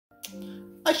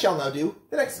I shall now do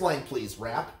the next line please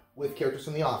rap with characters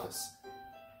from The Office.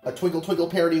 A Twinkle Twinkle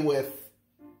parody with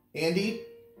Andy,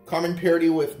 Carmen parody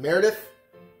with Meredith,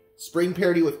 Spring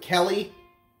parody with Kelly,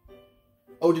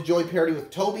 Ode to Joy parody with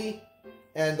Toby,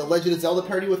 and the Legend of Zelda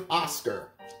parody with Oscar.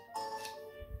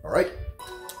 Alright.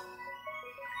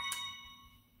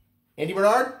 Andy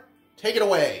Bernard, take it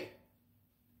away.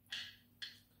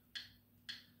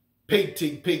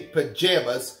 Painting pink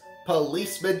pajamas,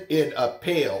 policeman in a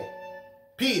pail.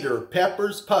 Peter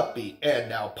Pepper's puppy, and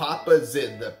now Papa's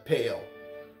in the pail.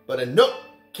 But a Nook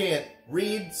can't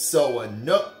read, so a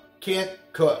Nook can't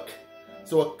cook.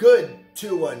 So a good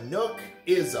to a Nook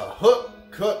is a hook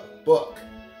cookbook.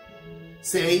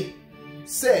 Say,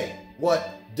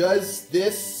 what does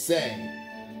this say?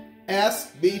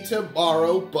 Ask me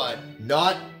tomorrow, but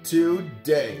not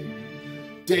today.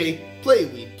 Day, play,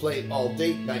 we play all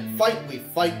day. Night, fight, we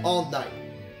fight all night.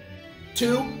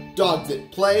 2 dogs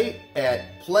that play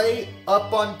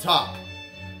up on top.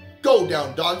 Go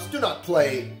down, dogs, do not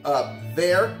play up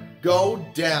there. Go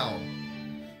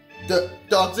down. The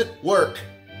dogs at work,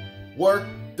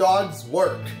 dogs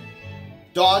work.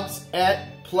 Dogs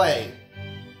at play,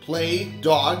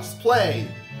 dogs play.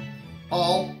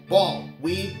 All ball,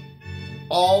 we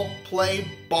all play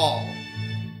ball.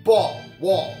 Ball,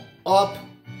 wall, up,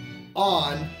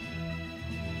 on,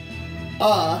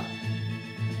 a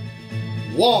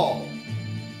wall.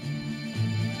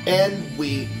 And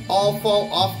we all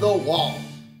fall off the wall.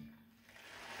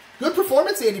 Good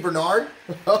performance, Andy Bernard.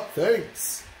 Oh,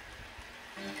 thanks.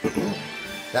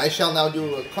 I shall now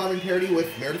do a Carmen parody with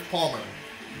Meredith Palmer.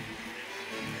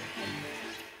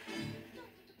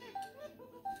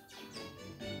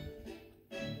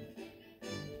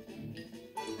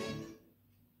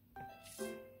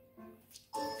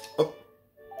 Oh,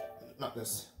 not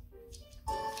this.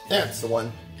 That's the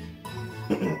one.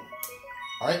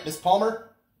 All right, Miss Palmer,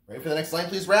 ready for the next line,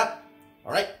 please, rap?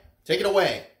 All right, take it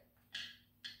away.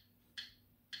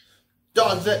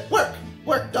 Dogs at work,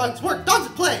 dogs work, dogs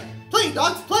at play,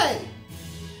 dogs play.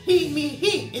 He, me,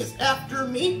 he is after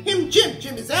me, him, Jim,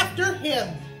 Jim is after him.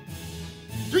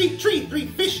 3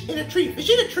 fish in a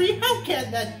tree, how can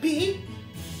that be?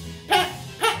 Pat,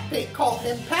 they call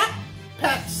him Pat,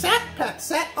 Pat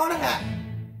sat on a hat.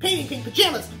 Painting pink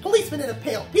pajamas, policeman in a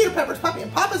pail, Peter Pepper's puppy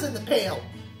and Papa's in the pail.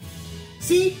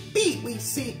 C, B, we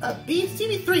see a B,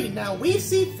 CB3, now we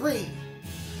see 3.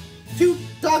 2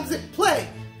 dogs at play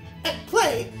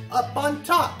up on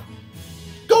top.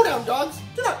 Go down, dogs,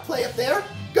 do not play up there,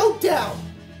 go down.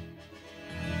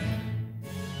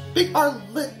 Big R,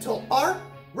 little r,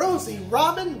 Rosie,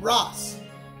 Robin, Ross.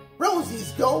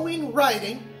 Rosie's going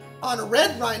riding on a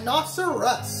red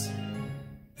rhinoceros.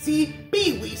 C,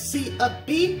 B, we see a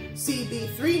B,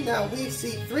 CB3, now we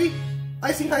see 3.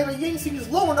 I sing high, my yang sings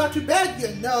lower, not too bad, you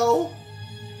know.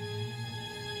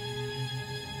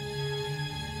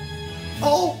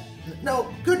 Oh,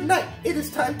 no, good night, it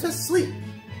is time to sleep.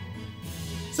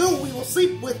 So we will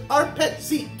sleep with our pet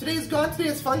seat. Today's gone, today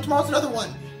is fun, tomorrow's another one.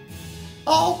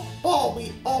 All ball,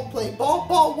 we all play ball,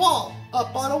 ball, wall,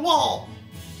 up on a wall.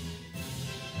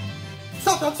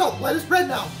 Salt on salt, light is red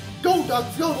now. Go,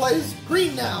 dogs, go, light is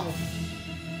green now.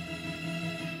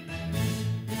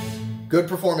 Good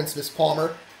performance, Miss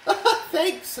Palmer.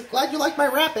 Thanks, glad you like my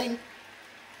rapping.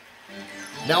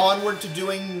 Now onward to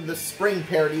doing the spring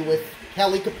parody with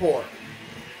Kelly Kapoor.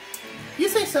 You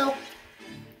say so.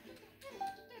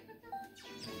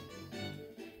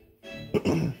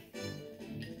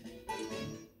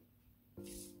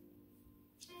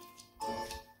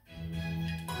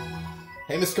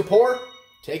 Hey, Miss Kapoor,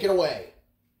 take it away.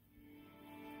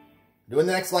 Doing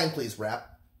the next line, please,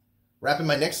 rap. Rapping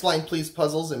my next line, please,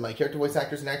 puzzles in my character voice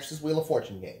actors and actresses Wheel of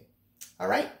Fortune game. All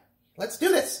right, let's do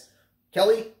this.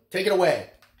 Kelly, take it away.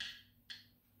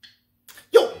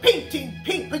 Yo, painting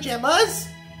pink pajamas,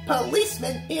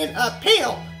 policeman in a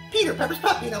pail, Peter Pepper's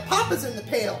puppy, now Papa's in the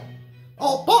pail.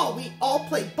 All ball, we all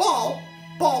play ball,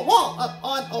 ball wall up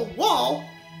on a wall,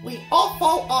 we all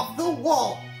fall off the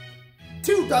wall.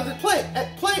 2 dogs at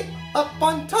play up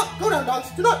on top. Go down,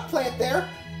 dogs, do not play it there,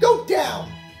 go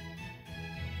down.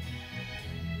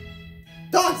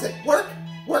 Dogs at work,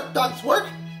 dogs work,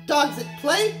 dogs at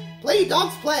play,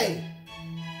 dogs play.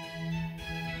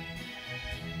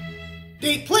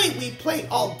 Day play, we play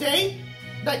all day,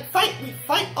 night fight, we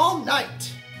fight all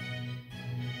night.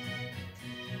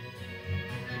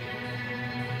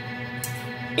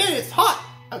 It is hot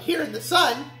out here in the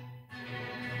sun.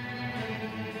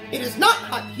 It is not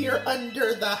hot here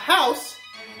under the house.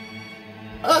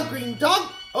 A green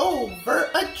dog over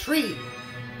a tree.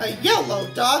 A yellow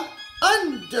dog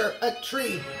under a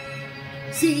tree.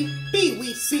 C, B,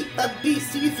 we see a B,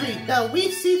 C, 3. Now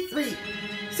we see 3.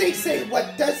 Say,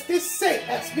 what does this say?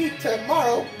 Ask me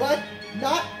tomorrow, but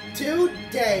not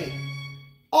today.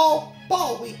 All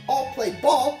ball, we all play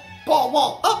ball. Ball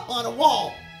wall, up on a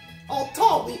wall. All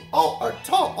tall, we all are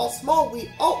tall. All small, we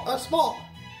all are small.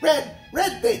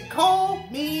 Red, they call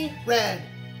me Red.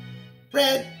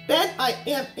 Red bed, I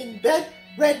am in bed.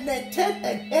 Red Ned, Ted,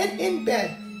 and Ed in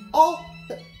bed. All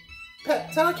the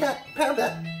pet, son, cat, pat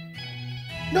that.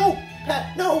 No,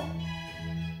 Pat, no.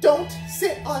 Don't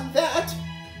sit on that.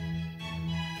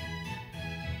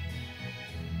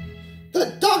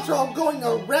 The dogs are all going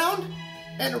around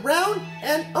and around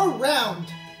and around.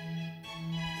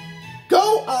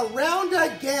 Go around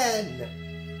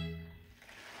again.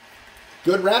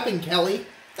 Good rapping, Kelly.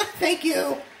 Thank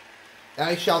you.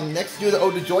 I shall next do the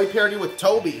Ode to Joy parody with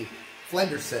Toby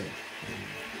Flenderson.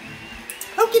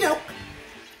 Okie doke.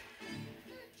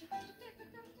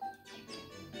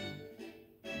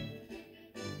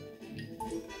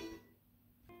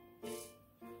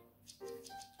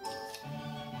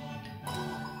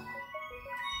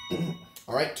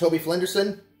 All right, Toby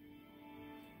Flenderson.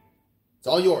 It's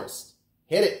all yours.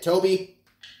 Hit it, Toby.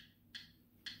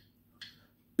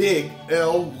 Big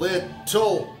L,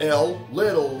 little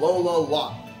Lola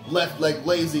Lop. Left leg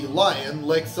lazy lion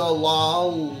licks a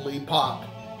lollipop.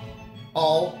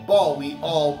 All ball, we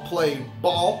all play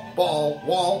ball,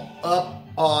 wall, up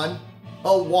on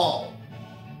a wall.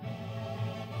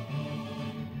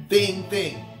 Thing,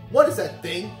 what is that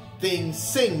thing? Thing,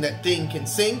 sing, that thing can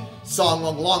sing. Song,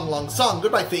 long song.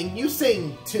 Goodbye, thing, you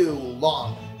sing too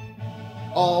long.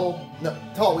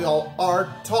 Tall, we all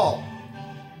are tall.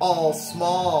 All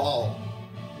small,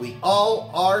 we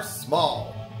all are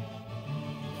small.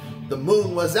 The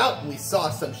moon was out and we saw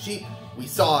some sheep.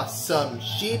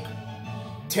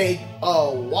 Take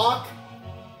a walk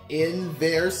in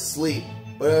their sleep.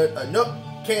 But a nook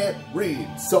can't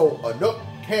read, so a nook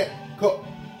can't cook.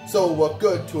 So what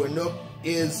good to a nook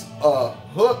is a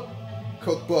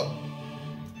cookbook.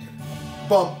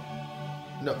 Bump.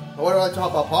 No, what do I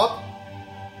talk about, Pop?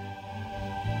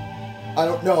 I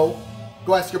don't know.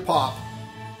 Go ask your Pop.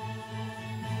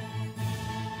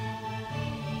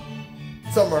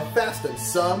 Some are fast and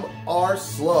some are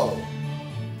slow.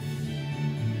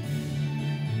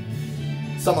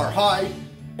 Some are high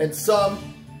and some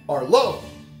are low.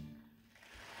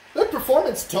 Good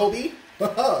performance, Toby.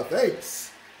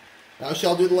 Thanks. Now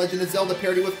shall do the Legend of Zelda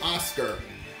parody with Oscar.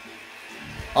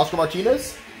 Oscar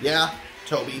Martinez? Yeah,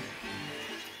 Toby.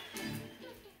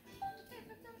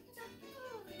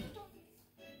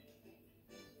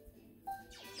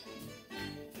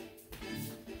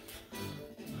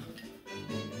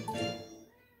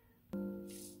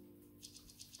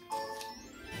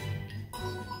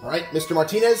 All right, Mr.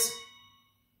 Martinez,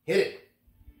 hit it.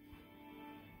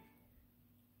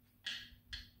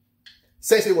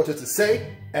 Say, what does it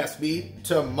say? Ask me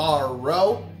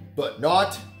tomorrow, but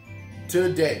not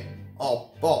today.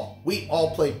 All ball, we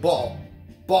all play ball.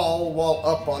 Ball wall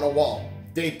up on a wall.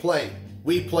 Day play,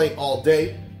 we play all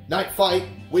day. Night fight,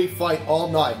 we fight all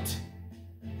night.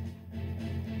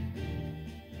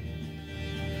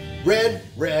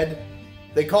 Red,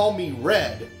 they call me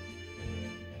Red.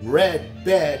 Red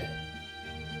bed,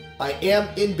 I am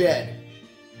in bed.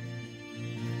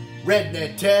 Red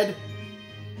Ned Ted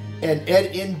and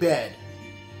Ed in bed.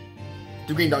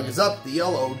 The green dog is up, the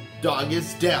yellow dog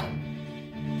is down.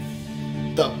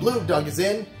 The blue dog is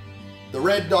in, the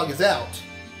red dog is out.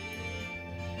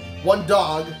 One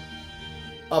dog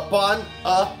upon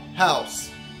a house.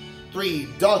 3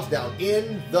 dogs down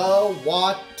in the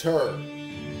water.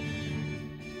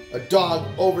 A dog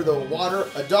over the water,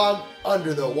 a dog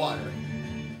under the water.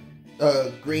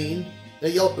 A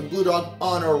yellow, a blue dog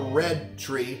on a red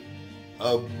tree.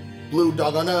 A blue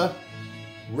dog on a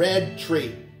red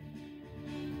tree.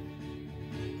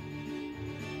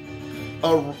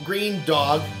 A green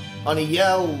dog on a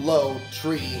yellow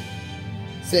tree.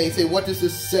 Say, what does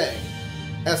this say?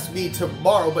 Ask me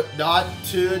tomorrow, but not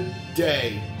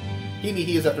today. He, me,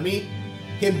 he is after me.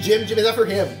 Him, Jim is after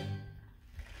him.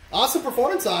 Awesome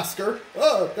performance, Oscar.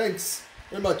 Oh, thanks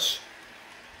very much.